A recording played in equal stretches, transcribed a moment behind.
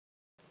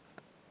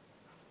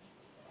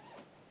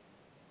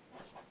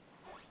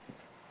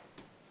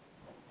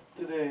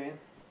today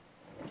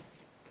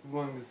I'm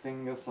going to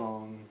sing a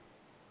song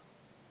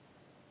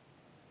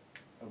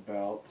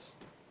about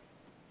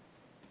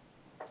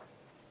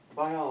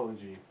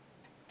biology.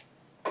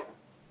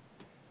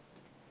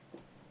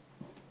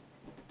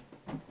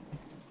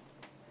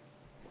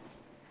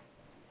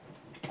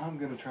 I'm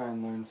going to try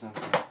and learn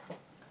something,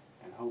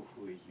 and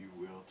hopefully you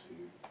will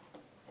too.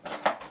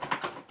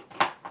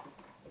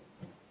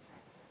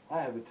 I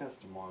have a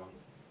test tomorrow.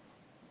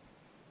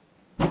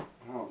 I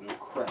don't know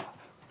crap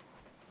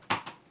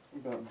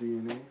about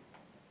DNA.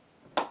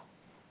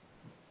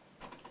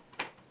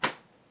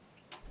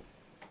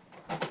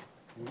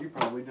 And you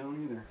probably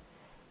don't either.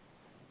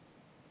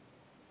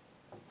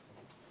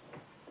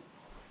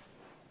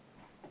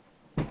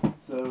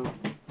 So,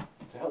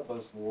 to help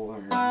us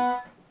learn,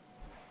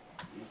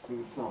 let's sing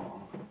a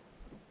song.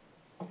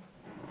 And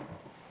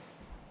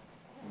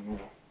we'll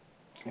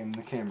aim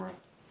the camera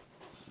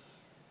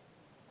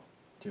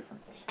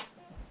different.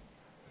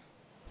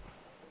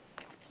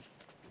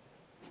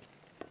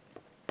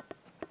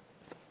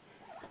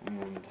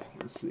 And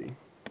let's see.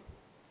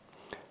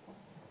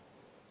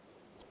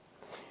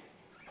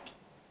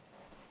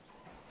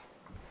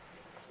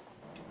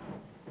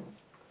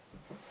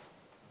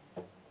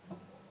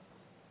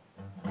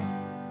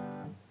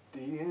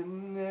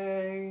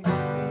 DNA,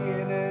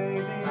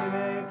 DNA,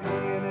 DNA,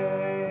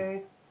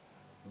 DNA,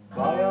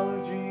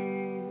 biology.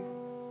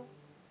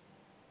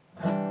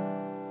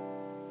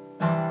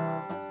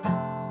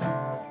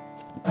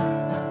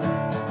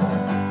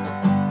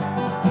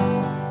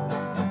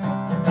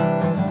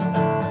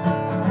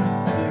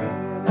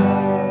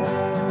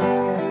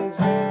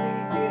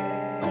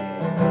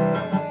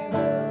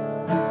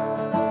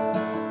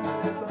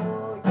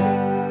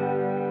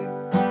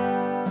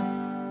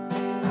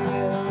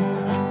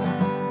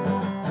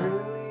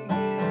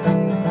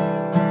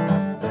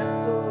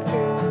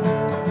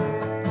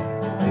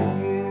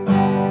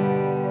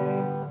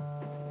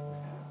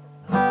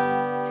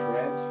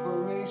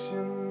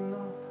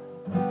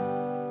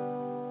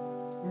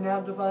 Now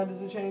defined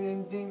as a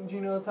change in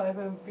genotype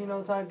and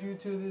phenotype due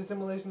to the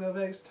assimilation of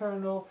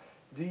external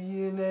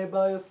DNA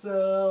by a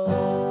cell.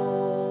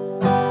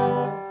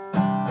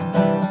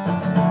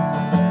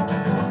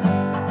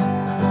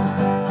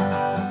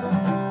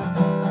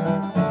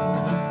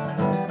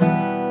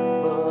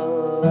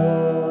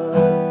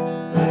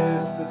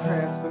 It's a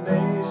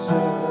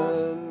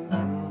transformation.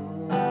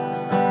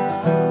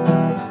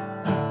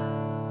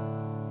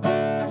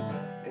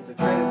 It's a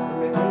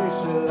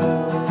transformation.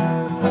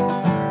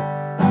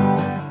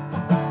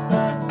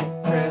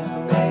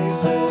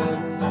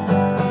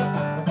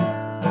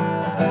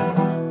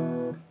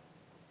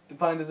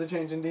 Defined as a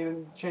change in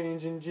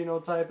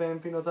genotype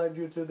and phenotype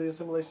due to the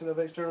assimilation of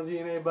external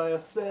DNA by a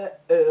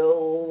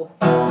cell.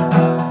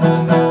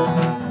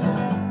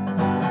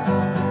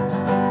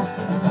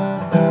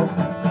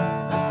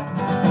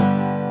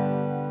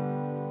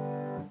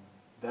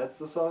 That's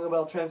the song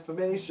about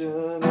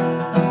transformation.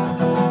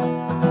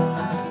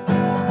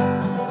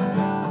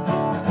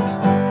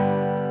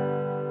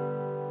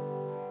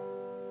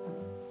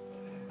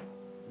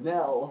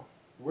 Now,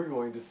 we're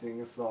going to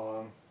sing a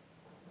song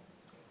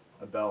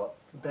about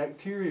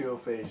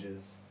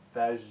bacteriophages.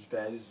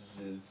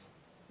 Bacteriophages.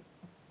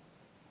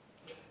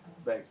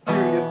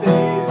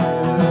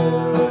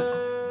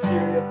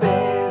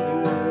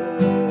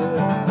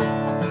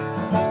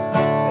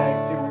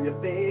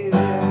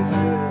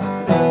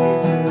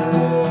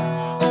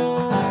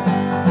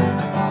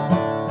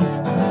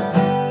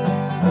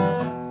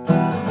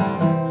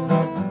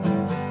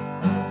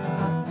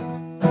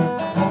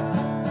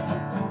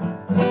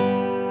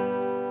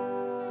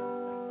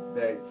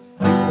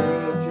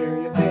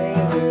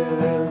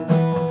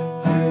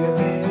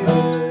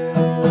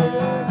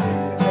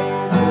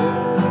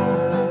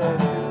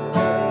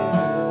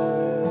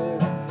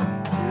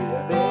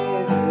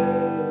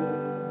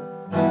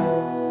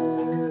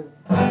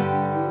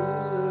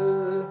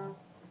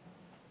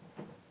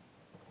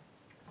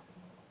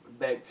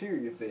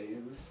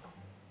 Bacteriophages,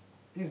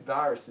 these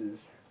viruses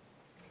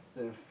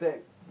that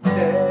infect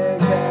bacteria,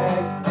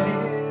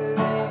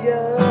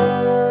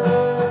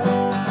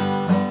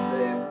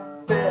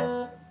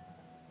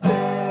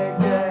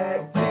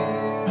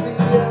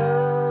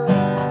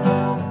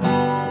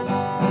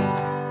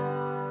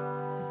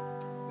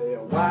 they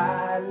are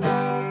widely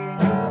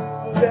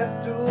used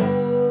as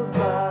tools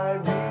by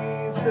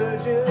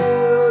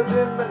researchers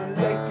in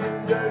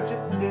molecular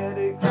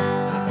genetics.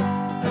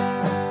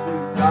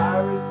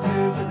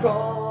 Viruses are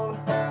called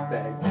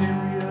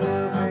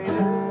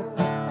bacteriophages,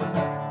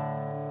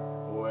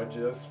 or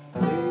just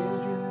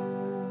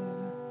phages.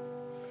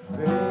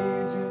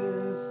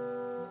 Phages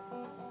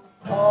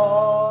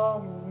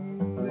are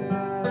men.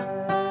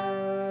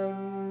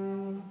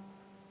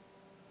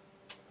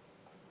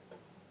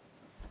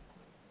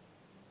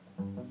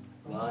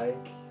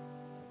 Like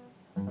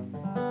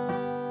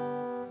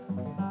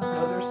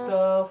other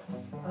stuff,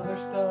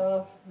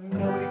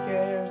 nobody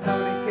cares,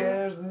 nobody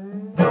cares,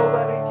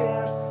 nobody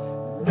cares,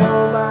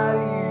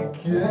 nobody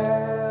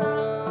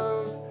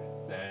cares.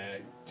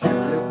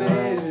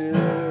 Bacteriophages.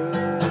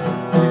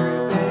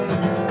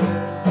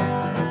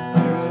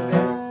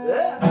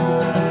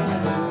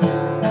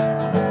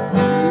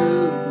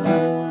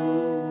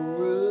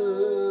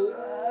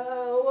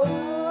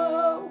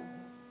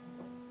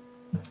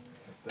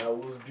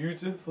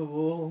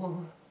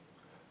 beautiful.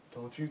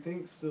 Don't you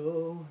think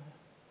so?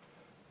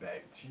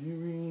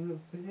 Bacterial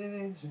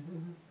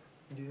fission.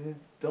 Yeah.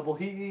 Double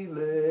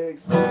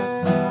helix. Double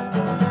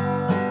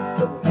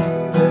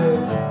helix.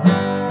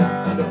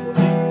 Double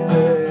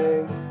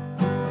helix.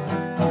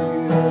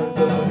 Yeah,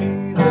 double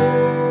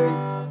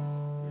helix.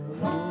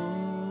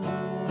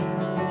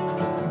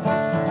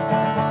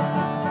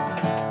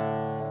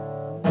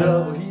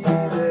 Double helix. Double helix. Double helix.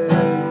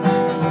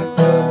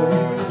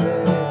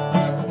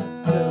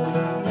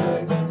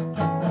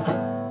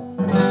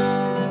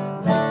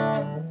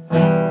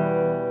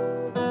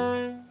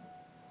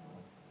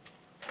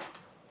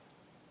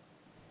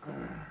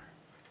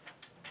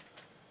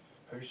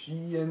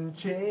 Hershey and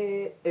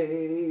Chase.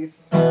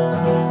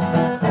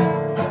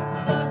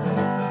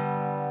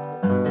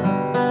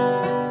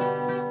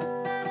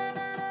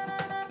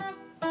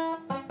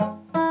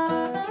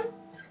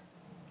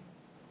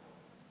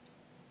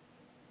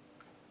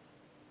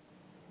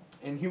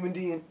 In human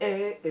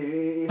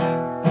DNA,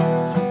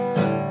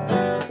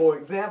 for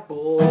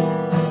example,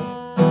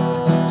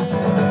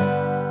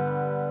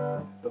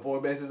 the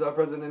 4 bases are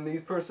present in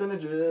these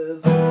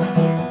percentages.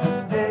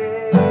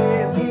 A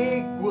is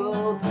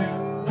equal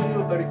to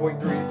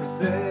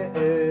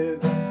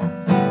 30.3%,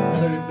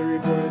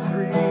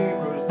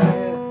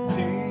 33.3%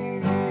 T,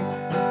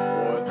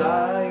 or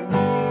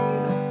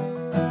thymine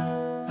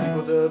is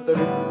equal to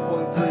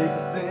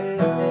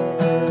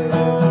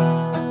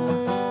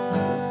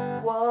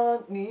 30.3%.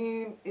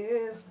 Guanine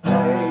is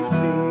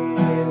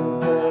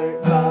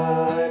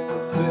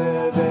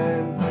 19.5%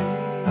 and C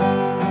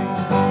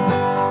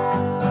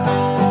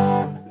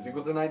is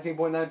equal to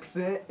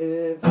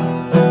 19.9%.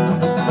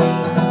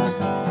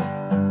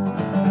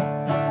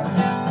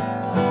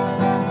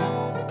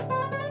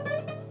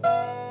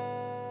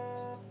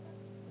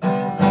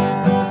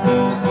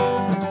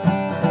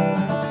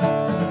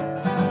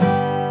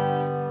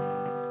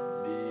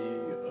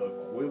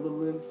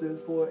 Equivalences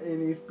for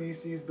any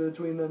species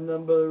between the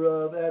number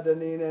of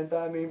adenine and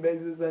thymine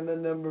bases and the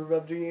number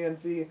of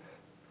GNC,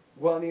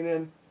 guanine,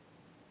 and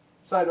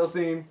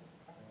cytosine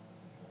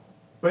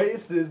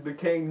bases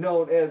became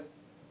known as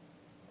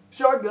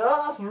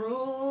Chargas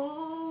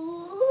rules.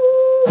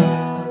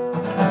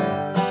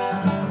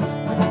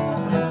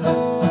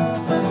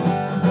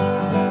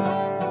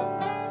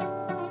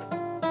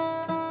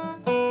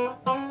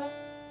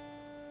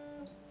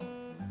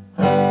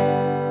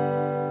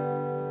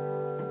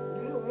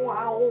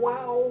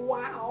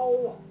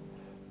 Wow.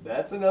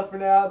 That's enough for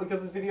now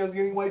because this video is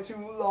getting way too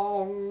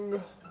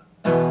long.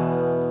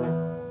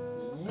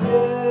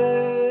 Yeah.